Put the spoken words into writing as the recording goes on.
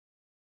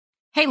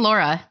Hey,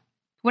 Laura,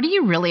 what are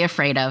you really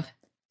afraid of?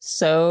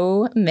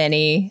 So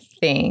many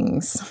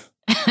things.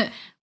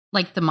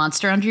 Like the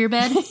monster under your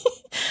bed?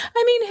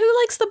 I mean, who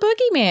likes the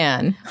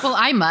boogeyman? Well,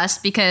 I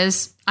must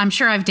because I'm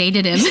sure I've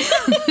dated him.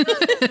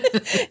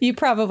 You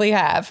probably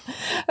have.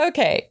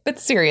 Okay, but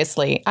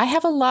seriously, I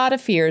have a lot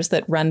of fears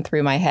that run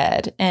through my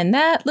head, and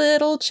that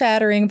little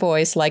chattering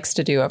voice likes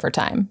to do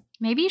overtime.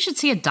 Maybe you should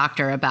see a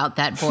doctor about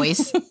that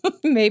voice.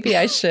 Maybe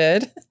I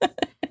should.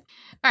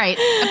 All right.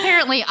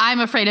 Apparently, I'm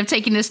afraid of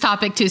taking this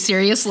topic too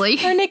seriously.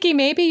 Or Nikki,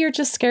 maybe you're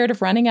just scared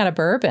of running out of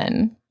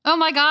bourbon. Oh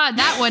my God,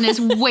 that one is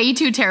way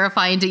too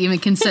terrifying to even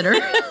consider.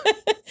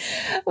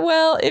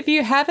 Well, if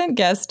you haven't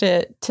guessed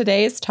it,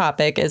 today's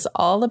topic is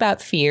all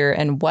about fear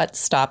and what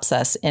stops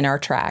us in our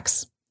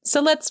tracks. So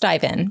let's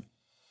dive in.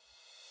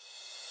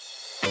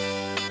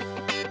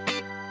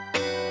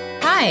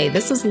 Hi,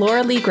 this is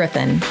Laura Lee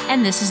Griffin.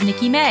 And this is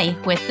Nikki May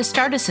with the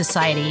Stardust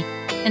Society,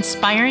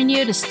 inspiring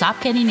you to stop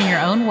getting in your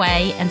own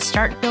way and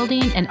start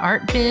building an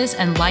art biz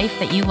and life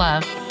that you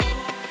love.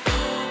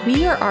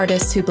 We are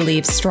artists who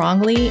believe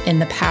strongly in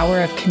the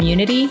power of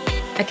community,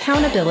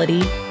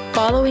 accountability,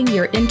 following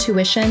your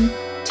intuition,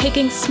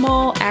 taking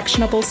small,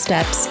 actionable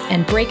steps,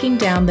 and breaking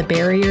down the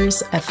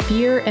barriers of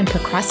fear and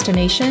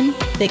procrastination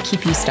that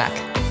keep you stuck.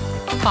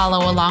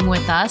 Follow along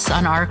with us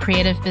on our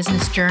creative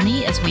business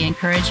journey as we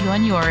encourage you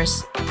on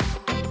yours.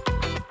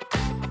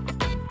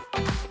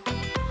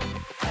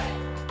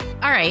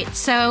 All right,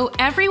 so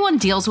everyone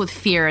deals with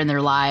fear in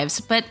their lives,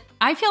 but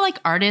I feel like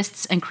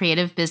artists and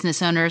creative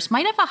business owners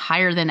might have a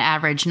higher than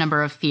average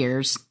number of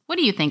fears. What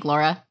do you think,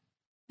 Laura?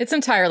 It's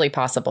entirely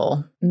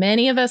possible.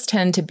 Many of us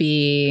tend to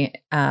be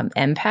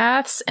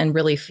empaths and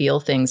really feel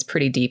things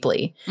pretty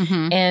deeply.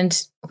 Mm-hmm.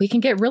 And we can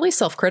get really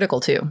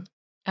self-critical too.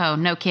 Oh,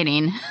 no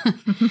kidding.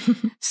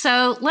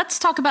 So let's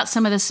talk about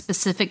some of the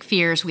specific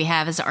fears we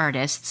have as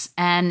artists.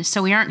 And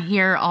so we aren't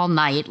here all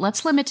night.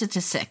 Let's limit it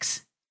to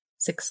 6.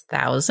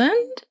 6,000?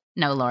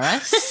 No, Laura.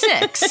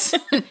 6.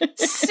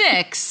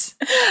 6.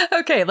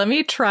 Okay, let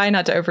me try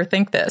not to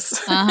overthink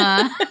this.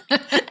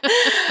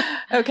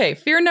 Okay,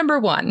 fear number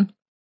 1.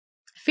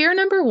 Fear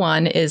number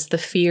 1 is the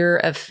fear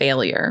of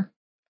failure.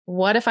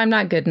 What if I'm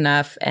not good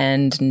enough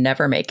and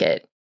never make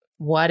it?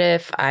 What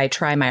if I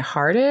try my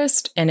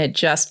hardest and it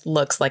just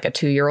looks like a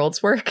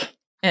 2-year-old's work?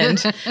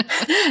 And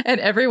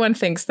everyone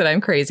thinks that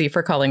I'm crazy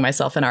for calling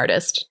myself an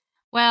artist.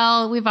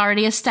 Well, we've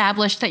already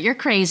established that you're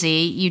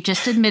crazy. You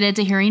just admitted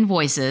to hearing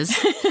voices.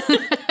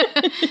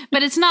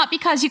 But it's not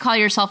because you call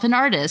yourself an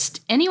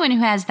artist. Anyone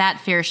who has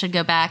that fear should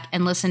go back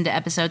and listen to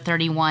episode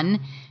 31.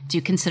 Do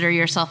you consider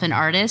yourself an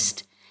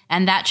artist?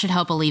 And that should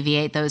help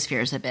alleviate those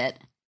fears a bit.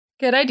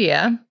 Good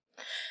idea.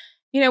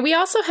 You know, we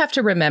also have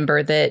to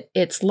remember that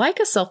it's like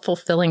a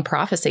self-fulfilling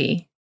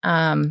prophecy.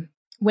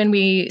 When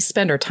we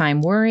spend our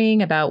time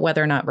worrying about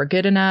whether or not we're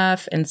good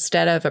enough,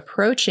 instead of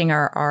approaching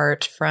our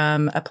art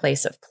from a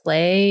place of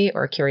play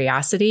or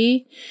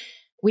curiosity,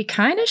 we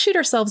kind of shoot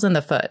ourselves in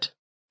the foot.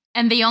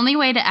 And the only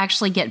way to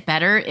actually get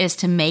better is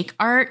to make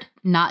art,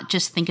 not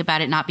just think about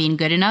it not being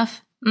good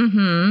enough.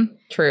 Mm-hmm.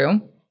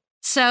 True.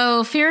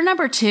 So fear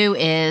number 2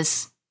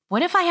 is,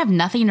 what if I have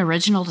nothing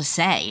original to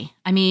say?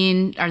 I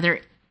mean, are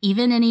there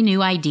even any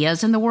new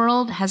ideas in the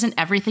world? Hasn't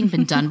everything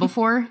been done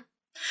before?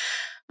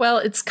 Well,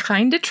 it's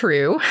kind of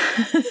true.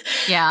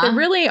 Yeah. There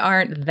really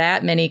aren't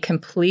that many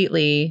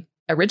completely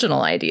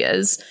original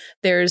ideas.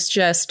 There's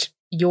just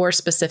your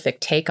specific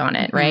take on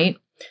it, right?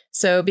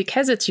 So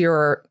because it's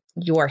your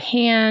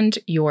hand,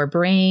 your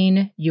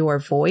brain, your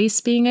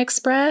voice being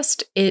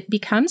expressed, it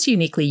becomes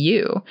uniquely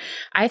you.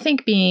 I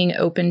think being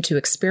open to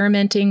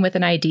experimenting with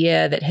an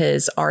idea that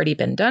has already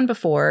been done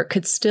before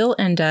could still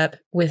end up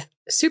with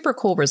super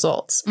cool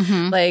results.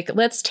 Mm-hmm. Like,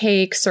 let's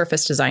take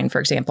surface design, for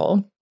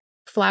example.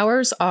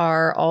 Flowers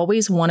are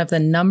always one of the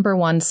number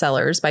 1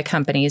 sellers by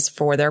companies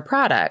for their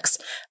products,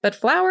 but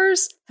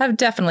flowers have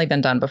definitely been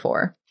done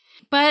before.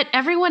 But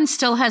everyone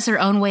still has their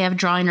own way of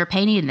drawing or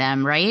painting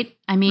them, right?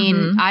 I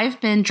mean,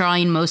 I've been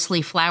drawing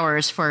mostly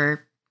flowers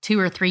for 2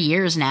 or 3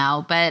 years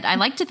now, but I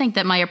like to think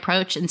that my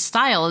approach and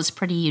style is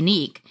pretty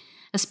unique,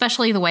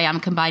 especially the way I'm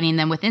combining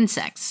them with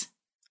insects.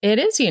 It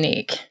is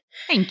unique.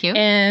 Thank you.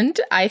 And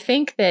I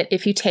think that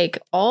if you take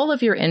all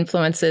of your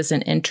influences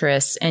and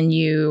interests and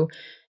you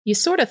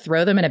sort of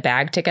throw them in a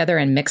bag together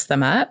and mix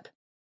them up,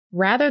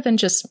 rather than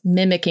just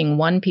mimicking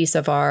one piece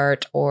of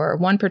art or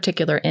one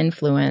particular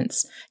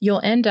influence,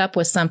 you'll end up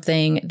with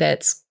something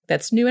that's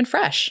new and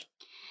fresh.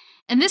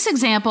 And this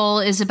example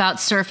is about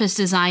surface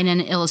design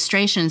and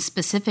illustration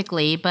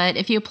specifically, but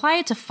if you apply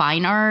it to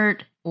fine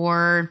art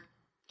or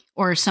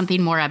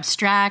something more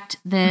abstract,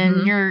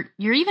 then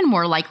you're even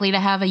more likely to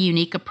have a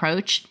unique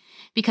approach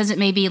because it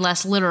may be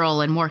less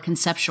literal and more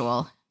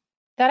conceptual.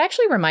 That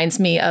actually reminds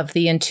me of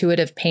the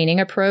intuitive painting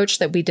approach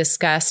that we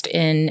discussed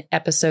in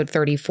episode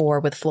 34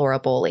 with Flora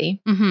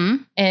Boley. Mm-hmm.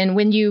 And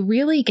when you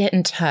really get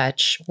in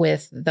touch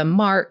with the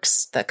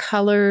marks, the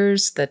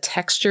colors, the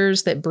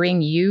textures that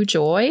bring you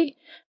joy,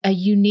 a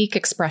unique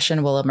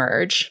expression will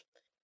emerge.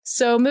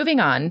 So moving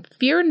on,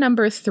 fear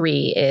number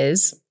 3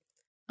 is,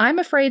 I'm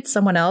afraid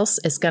someone else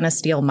is going to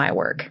steal my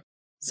work.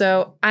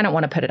 So I don't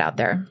want to put it out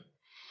there.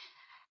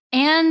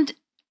 And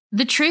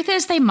the truth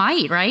is they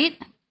might, right?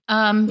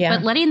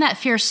 But letting that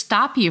fear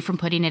stop you from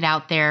putting it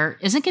out there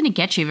isn't going to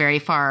get you very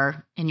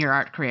far in your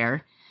art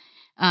career.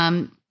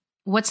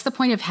 What's the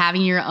point of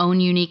having your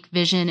own unique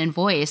vision and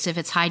voice if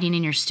it's hiding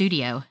in your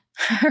studio?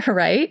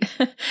 Right?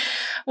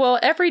 Well,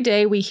 every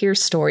day we hear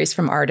stories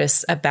from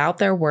artists about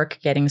their work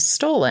getting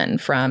stolen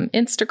from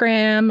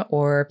Instagram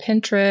or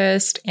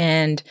Pinterest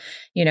and,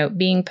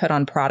 being put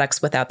on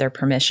products without their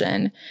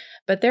permission.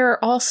 But there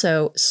are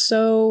also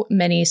so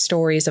many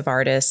stories of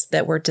artists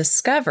that were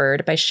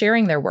discovered by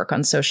sharing their work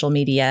on social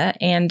media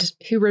and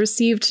who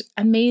received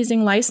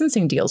amazing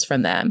licensing deals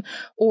from them,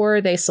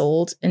 or they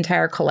sold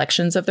entire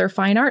collections of their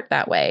fine art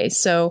that way.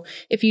 So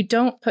if you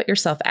don't put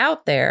yourself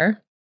out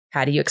there,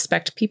 how do you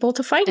expect people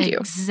to find you?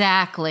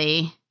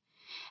 Exactly.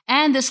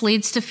 And this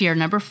leads to fear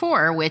number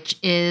 4, which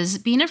is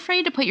being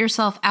afraid to put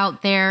yourself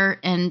out there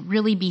and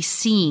really be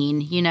seen,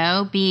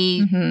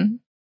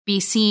 be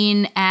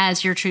seen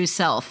as your true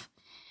self.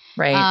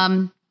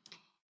 Right.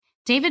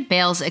 David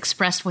Bales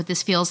expressed what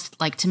this feels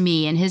like to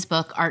me in his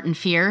book, Art and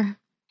Fear,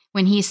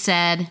 when he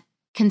said,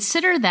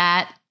 consider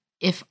that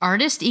if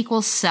artist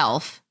equals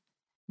self,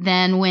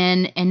 then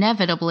when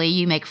inevitably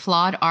you make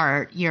flawed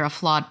art, you're a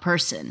flawed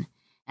person.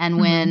 And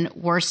when,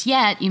 worse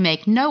yet, you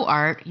make no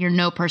art, you're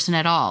no person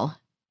at all.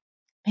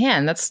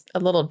 Man, that's a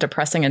little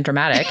depressing and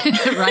dramatic.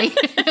 Right?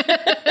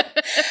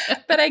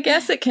 But I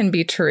guess it can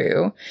be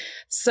true.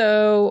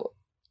 So,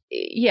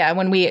 yeah,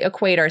 when we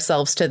equate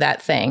ourselves to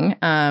that thing.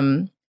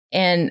 And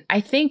I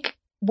think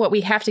what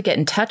we have to get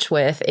in touch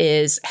with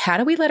is, how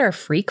do we let our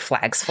freak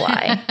flags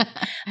fly?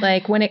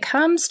 Like, when it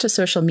comes to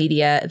social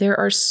media, there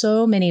are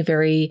so many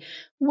very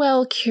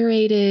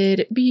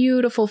well-curated,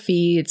 beautiful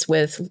feeds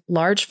with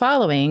large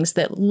followings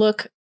that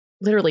look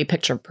literally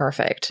picture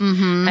perfect.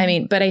 I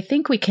mean, but I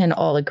think we can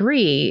all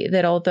agree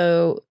that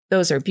although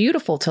those are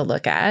beautiful to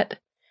look at,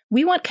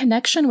 we want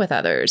connection with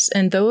others,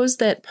 and those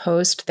that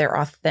post their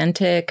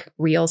authentic,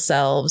 real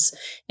selves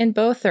in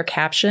both their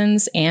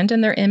captions and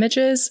in their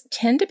images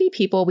tend to be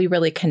people we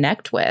really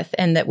connect with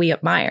and that we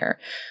admire.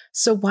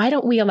 So why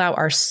don't we allow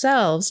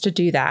ourselves to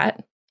do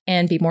that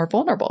and be more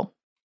vulnerable?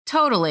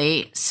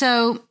 Totally.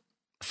 So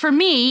for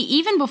me,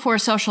 even before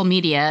social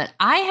media,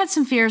 I had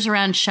some fears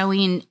around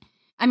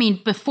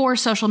before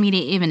social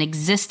media even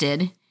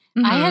existed,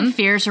 I had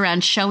fears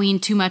around showing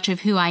too much of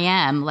who I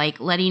am,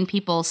 like letting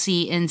people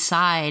see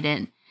inside,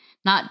 and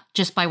not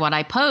just by what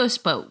I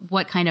post, but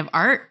what kind of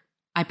art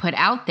I put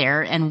out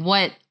there and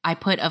what I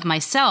put of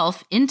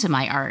myself into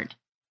my art.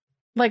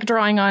 Like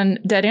drawing on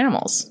dead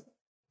animals.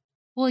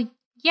 Well,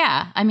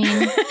 yeah. I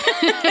mean...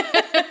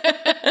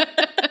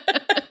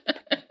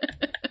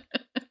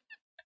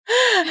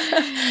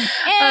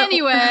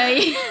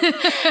 Anyway.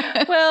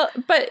 Well,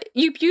 but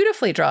you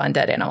beautifully draw on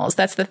dead animals.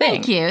 That's the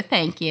thing.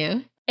 Thank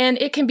you. And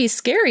it can be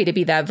scary to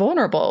be that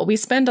vulnerable. We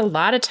spend a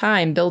lot of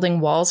time building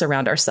walls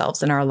around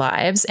ourselves in our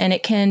lives, and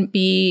it can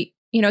be,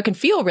 it can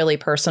feel really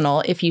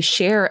personal if you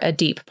share a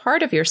deep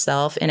part of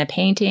yourself in a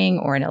painting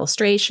or an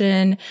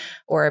illustration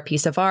or a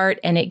piece of art,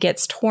 and it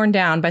gets torn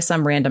down by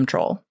some random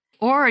troll.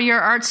 Or your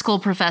art school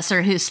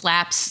professor who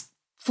slaps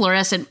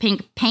fluorescent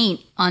pink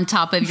paint on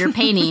top of your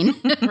painting,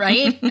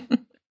 right?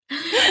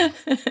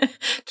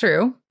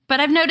 True. But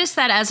I've noticed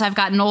that as I've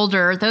gotten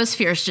older, those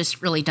fears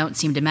just really don't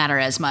seem to matter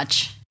as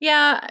much.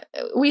 Yeah,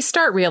 we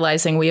start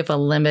realizing we have a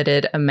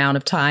limited amount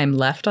of time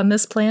left on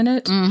this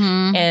planet.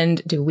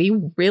 And do we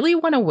really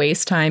want to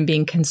waste time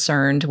being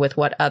concerned with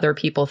what other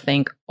people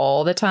think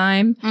all the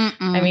time?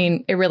 I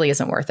mean, it really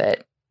isn't worth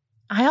it.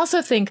 I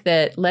also think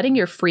that letting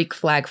your freak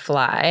flag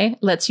fly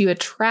lets you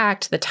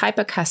attract the type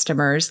of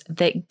customers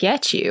that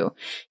get you.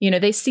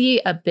 They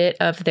see a bit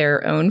of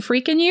their own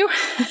freak in you,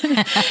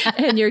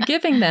 and you're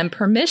giving them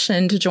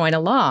permission to join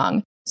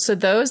along. So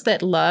those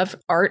that love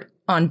art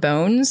on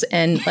bones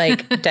and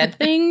like dead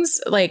things,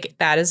 like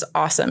that is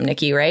awesome,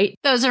 Nikki, right?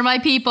 Those are my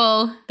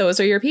people. Those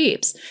are your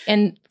peeps.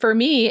 And for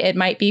me, it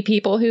might be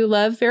people who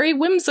love very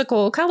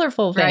whimsical,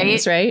 colorful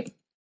things, right?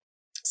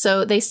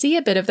 So they see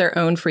a bit of their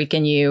own freak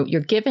in you.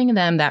 You're giving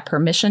them that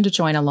permission to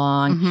join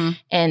along.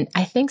 And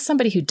I think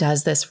somebody who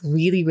does this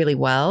really, really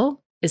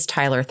well is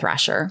Tyler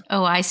Thrasher.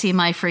 Oh, I see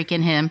my freak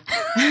in him.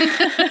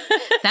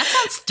 That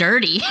sounds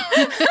dirty.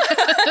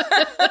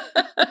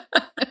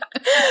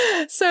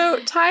 So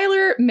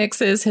Tyler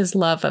mixes his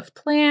love of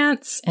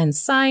plants and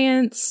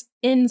science,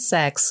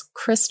 insects,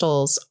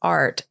 crystals,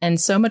 art, and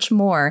so much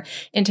more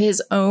into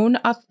his own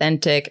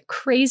authentic,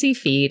 crazy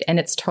feed, and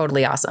it's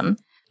totally awesome.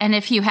 And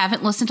if you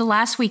haven't listened to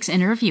last week's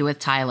interview with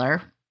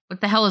Tyler,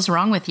 what the hell is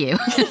wrong with you?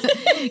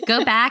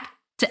 Go back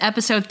to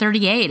episode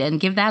 38 and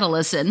give that a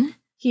listen.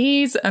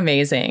 He's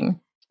amazing.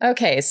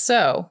 Okay,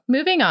 so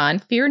moving on,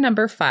 fear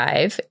number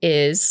 5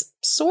 is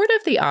sort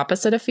of the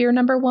opposite of fear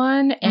number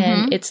 1,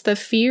 and it's the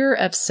fear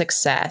of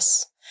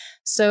success.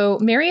 So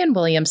Marianne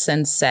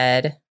Williamson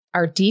said,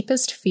 our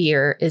deepest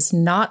fear is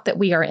not that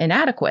we are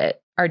inadequate.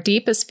 Our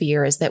deepest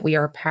fear is that we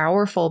are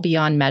powerful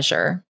beyond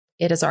measure.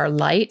 It is our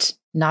light,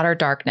 not our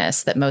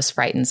darkness, that most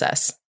frightens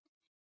us.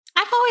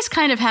 I've always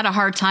kind of had a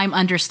hard time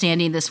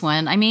understanding this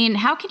one. I mean,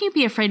 how can you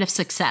be afraid of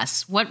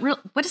success? What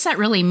does that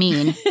really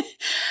mean?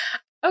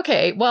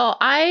 Okay, well,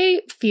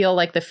 I feel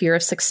like the fear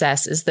of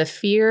success is the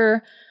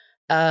fear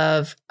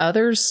of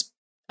other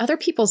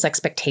people's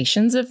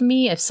expectations of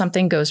me if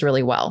something goes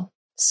really well.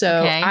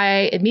 So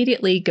I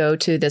immediately go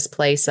to this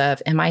place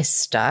of, am I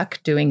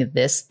stuck doing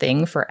this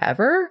thing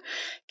forever?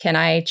 Can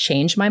I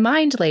change my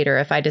mind later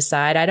if I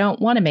decide I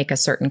don't want to make a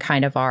certain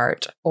kind of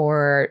art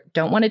or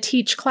don't want to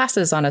teach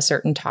classes on a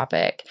certain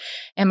topic?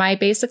 Am I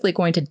basically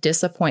going to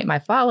disappoint my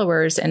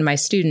followers and my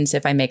students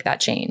if I make that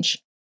change?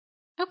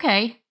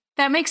 Okay,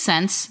 that makes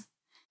sense.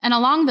 And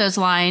along those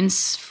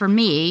lines, for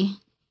me,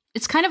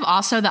 it's kind of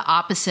also the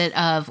opposite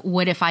of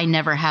what if I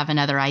never have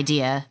another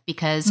idea?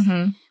 Because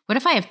what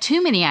if I have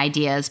too many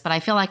ideas, but I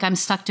feel like I'm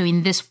stuck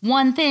doing this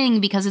one thing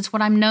because it's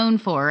what I'm known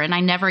for and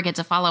I never get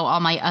to follow all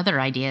my other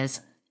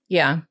ideas?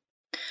 Yeah.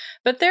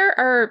 But there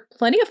are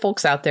plenty of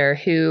folks out there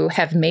who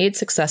have made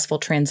successful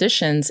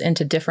transitions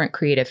into different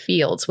creative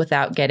fields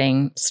without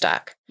getting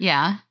stuck.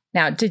 Yeah.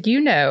 Now, did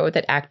you know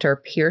that actor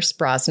Pierce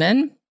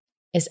Brosnan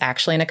is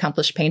actually an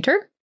accomplished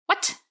painter?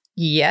 What?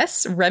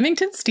 Yes,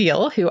 Remington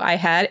Steele, who I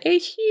had a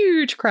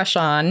huge crush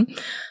on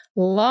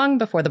long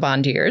before the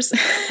Bond years,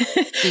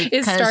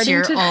 is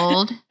starting to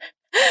old.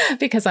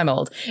 Because I'm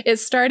old,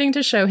 is starting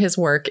to show his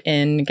work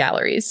in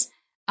galleries.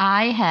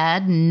 I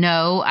had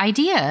no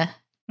idea.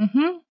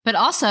 But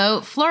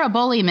also, Flora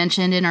Bowley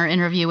mentioned in our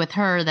interview with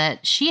her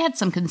that she had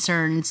some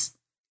concerns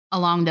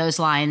along those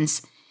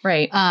lines.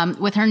 Right.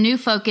 With her new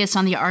focus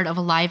on the art of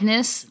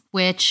aliveness,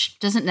 which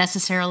doesn't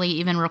necessarily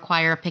even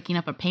require picking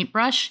up a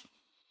paintbrush,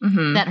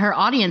 that her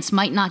audience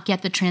might not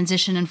get the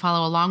transition and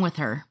follow along with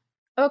her.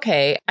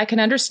 Okay, I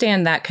can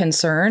understand that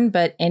concern,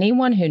 but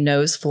anyone who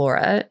knows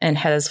Flora and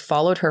has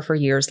followed her for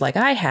years like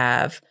I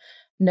have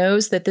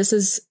knows that this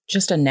is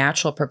just a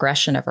natural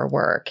progression of her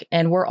work,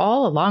 and we're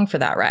all along for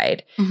that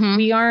ride.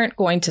 We aren't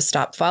going to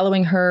stop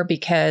following her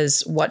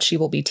because what she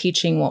will be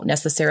teaching won't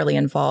necessarily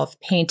involve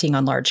painting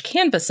on large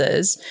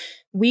canvases.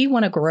 We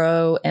want to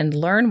grow and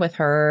learn with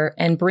her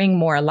and bring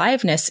more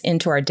aliveness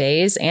into our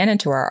days and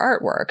into our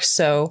artwork.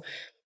 So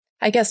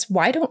I guess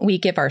why don't we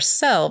give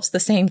ourselves the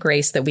same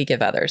grace that we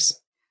give others?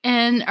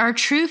 And our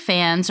true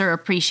fans or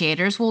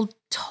appreciators will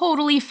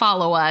totally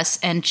follow us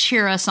and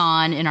cheer us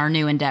on in our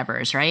new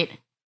endeavors, right?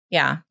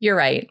 Yeah, you're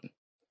right.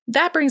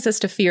 That brings us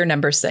to fear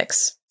number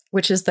 6,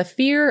 which is the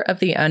fear of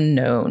the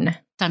unknown.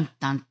 Dun,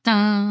 dun,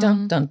 dun.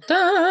 Dun, dun,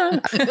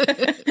 dun.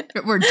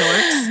 We're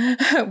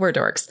dorks. We're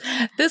dorks.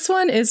 This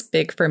one is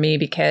big for me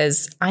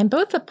because I'm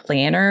both a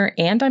planner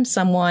and I'm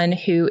someone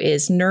who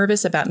is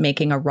nervous about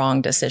making a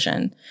wrong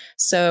decision.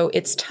 So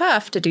it's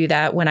tough to do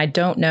that when I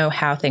don't know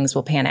how things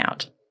will pan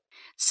out.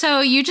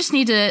 So you just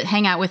need to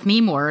hang out with me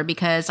more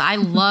because I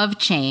love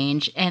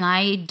change and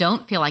I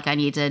don't feel like I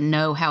need to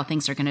know how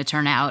things are going to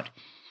turn out.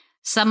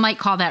 Some might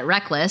call that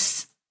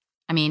reckless.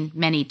 I mean,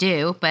 many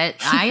do, but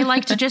I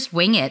like to just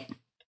wing it.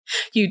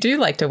 You do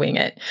like to wing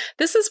it.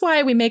 This is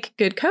why we make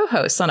good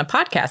co-hosts on a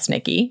podcast,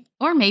 Nikki.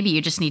 Or maybe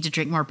you just need to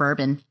drink more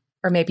bourbon.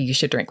 Or maybe you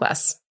should drink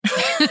less.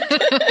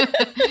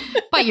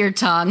 Bite your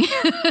tongue.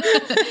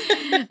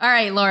 All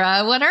right,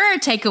 Laura, what are our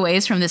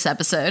takeaways from this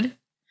episode?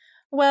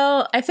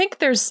 Well, I think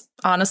there's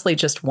honestly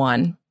just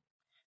one.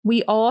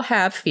 We all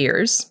have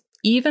fears,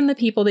 even the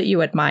people that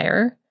you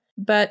admire.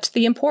 But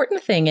the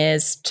important thing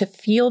is to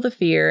feel the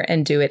fear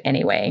and do it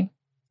anyway.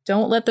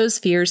 Don't let those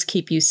fears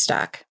keep you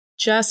stuck.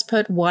 Just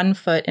put one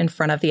foot in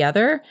front of the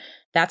other.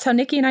 That's how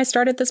Nikki and I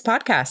started this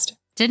podcast.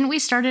 Didn't we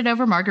start it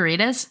over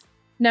margaritas?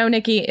 No,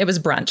 Nikki, it was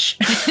brunch.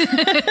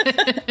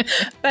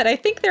 But I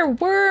think there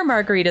were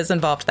margaritas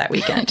involved that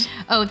weekend.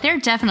 Oh, there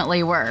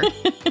definitely were.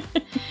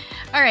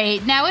 All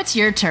right, now it's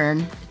your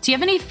turn. Do you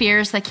have any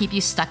fears that keep you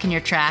stuck in your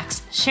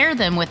tracks? Share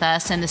them with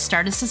us in the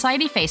Stardust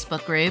Society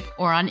Facebook group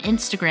or on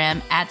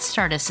Instagram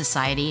 @Stardust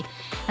Society,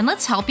 and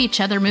let's help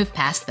each other move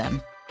past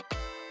them.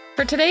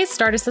 For today's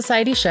Stardust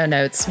Society show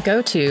notes,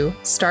 go to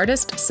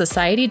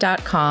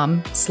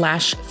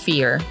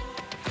stardustsociety.com/fear.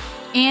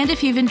 And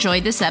if you've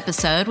enjoyed this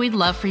episode, we'd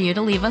love for you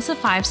to leave us a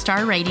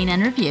 5-star rating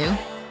and review.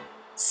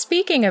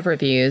 Speaking of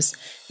reviews,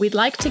 we'd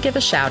like to give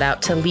a shout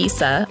out to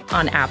Lisa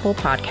on Apple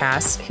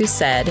Podcasts, who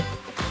said,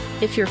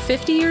 "If you're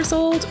 50 years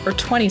old or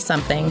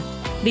 20-something,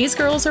 these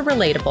girls are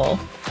relatable.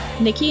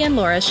 Nikki and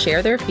Laura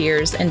share their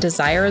fears and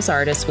desire as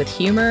artists with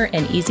humor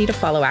and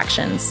easy-to-follow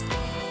actions.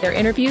 Their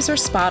interviews are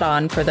spot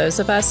on for those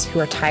of us who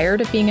are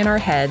tired of being in our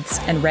heads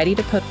and ready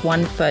to put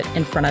one foot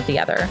in front of the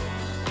other.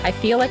 I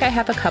feel like I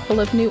have a couple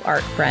of new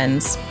art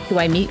friends who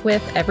I meet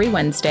with every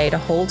Wednesday to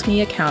hold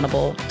me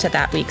accountable to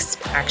that week's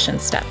action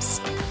steps."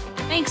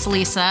 Thanks,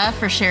 Lisa,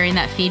 for sharing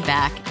that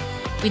feedback.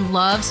 We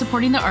love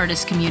supporting the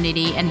artist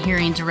community and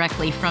hearing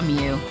directly from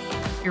you.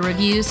 Your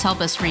reviews help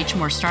us reach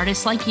more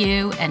Stardists like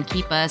you and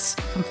keep us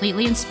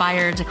completely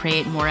inspired to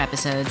create more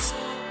episodes.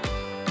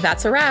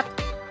 That's a wrap.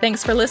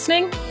 Thanks for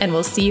listening, and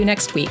we'll see you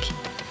next week.